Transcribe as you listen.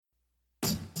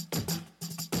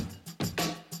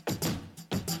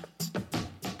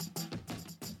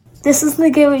This is the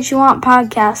Get What You Want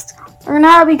podcast. Learn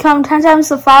how to become 10 times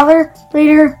the father,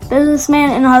 leader,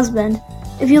 businessman, and husband.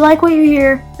 If you like what you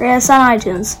hear, rate us on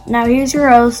iTunes. Now here's your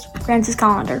host, Francis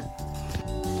Collender.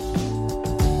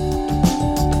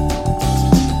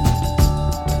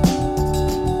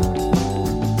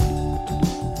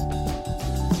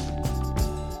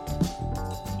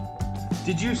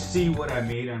 Did you see what I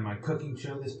made on my cooking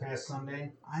show this past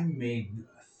Sunday? I made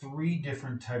 3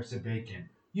 different types of bacon.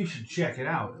 You should check it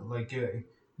out.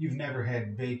 You've never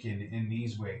had bacon in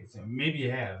these ways. Maybe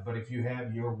you have, but if you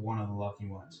have, you're one of the lucky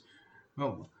ones.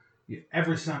 Well,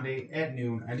 every Sunday at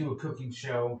noon, I do a cooking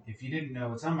show. If you didn't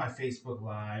know, it's on my Facebook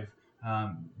Live.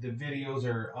 The videos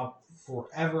are up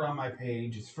forever on my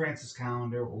page. It's Francis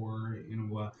Collender or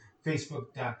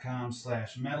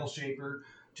Facebook.com/metalshaper.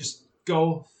 Just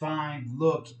go, find,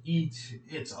 look, eat.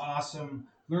 It's awesome.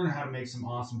 Learn how to make some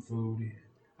awesome food.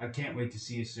 I can't wait to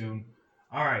see you soon.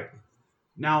 All right,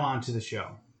 now on to the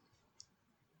show.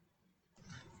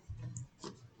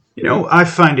 I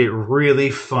find it really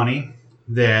funny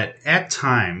that at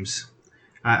times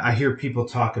I hear people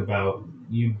talk about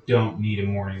you don't need a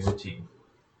morning routine.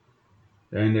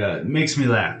 And it makes me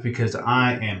laugh because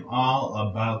I am all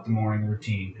about the morning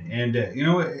routine. And,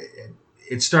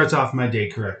 it starts off my day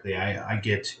correctly. I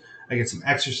get some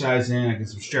exercise in, I get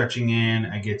some stretching in,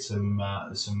 I get some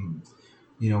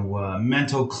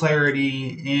mental clarity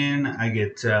in, I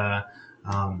get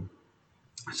some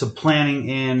planning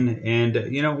in, and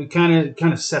it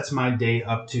kind of sets my day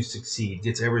up to succeed.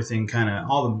 Gets everything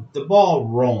the ball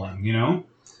rolling.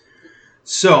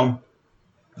 So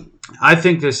I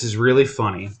think this is really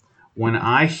funny when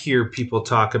I hear people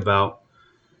talk about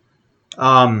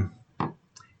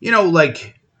you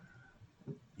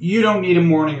don't need a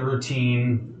morning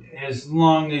routine as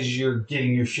long as you're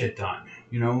getting your shit done.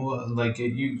 You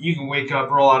can wake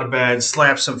up, roll out of bed,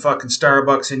 slap some fucking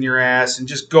Starbucks in your ass, and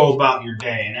just go about your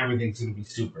day, and everything's going to be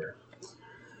super.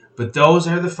 But those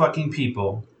are the fucking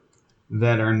people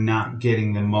that are not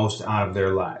getting the most out of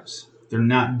their lives. They're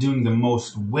not doing the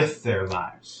most with their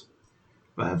lives.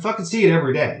 But I fucking see it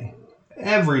every day.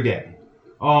 Every day.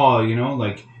 Oh,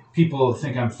 people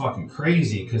think I'm fucking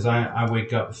crazy because I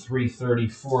wake up 3:30,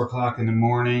 4 o'clock in the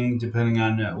morning, depending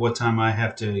on what time I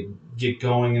have to get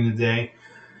going in the day.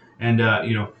 And, I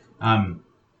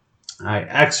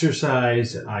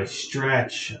exercise, I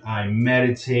stretch, I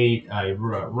meditate, I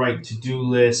write to-do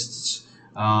lists,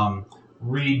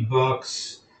 read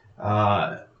books,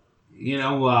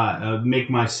 make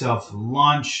myself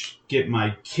lunch, get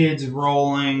my kids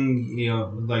rolling,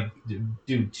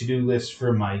 do to-do lists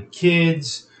for my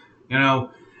kids,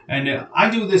 and I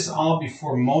do this all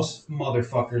before most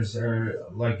motherfuckers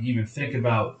are even think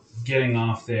about getting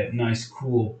off that nice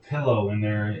cool pillow in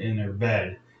their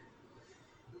bed.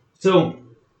 So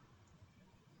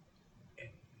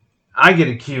I get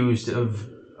accused of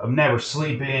never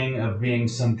sleeping, of being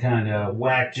some kind of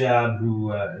whack job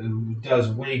who does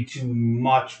way too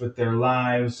much with their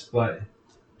lives, but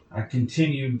I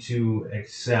continue to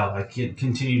excel. I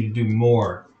continue to do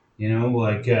more.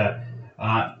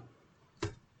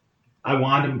 I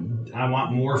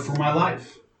want more for my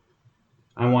life.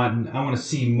 I want to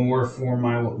see more for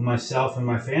myself and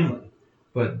my family.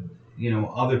 But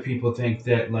other people think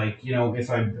that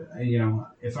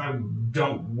if I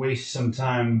don't waste some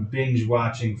time binge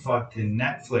watching fucking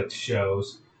Netflix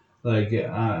shows,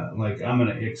 I'm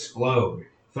gonna explode.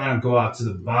 If I don't go out to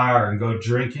the bar and go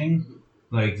drinking,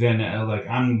 then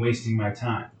I'm wasting my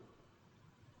time.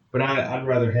 But I'd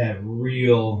rather have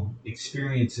real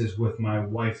experiences with my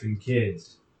wife and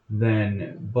kids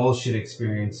than bullshit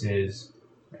experiences,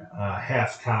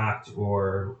 half-cocked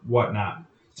or whatnot.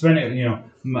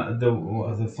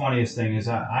 The funniest thing is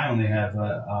I only have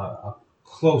a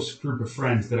close group of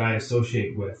friends that I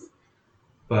associate with,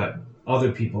 but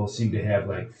other people seem to have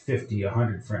 50,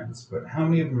 100 friends. But how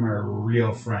many of them are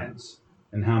real friends?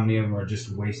 And how many of them are just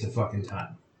a waste of fucking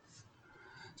time?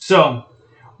 So,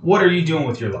 what are you doing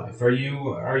with your life? Are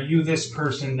you this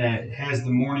person that has the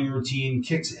morning routine,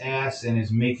 kicks ass, and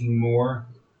is making more?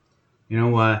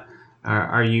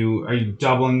 Are you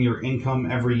doubling your income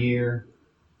every year?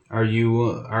 Are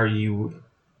you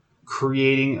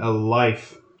creating a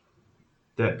life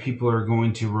that people are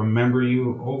going to remember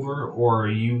you over, or are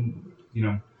you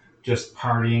just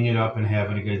partying it up and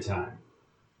having a good time?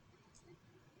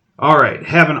 All right,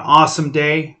 have an awesome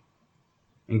day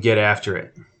and get after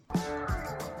it.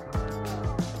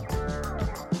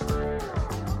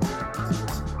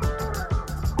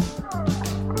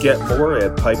 Get more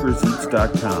at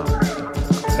piperseats.com.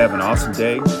 Have an awesome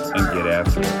day and get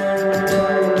after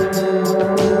it.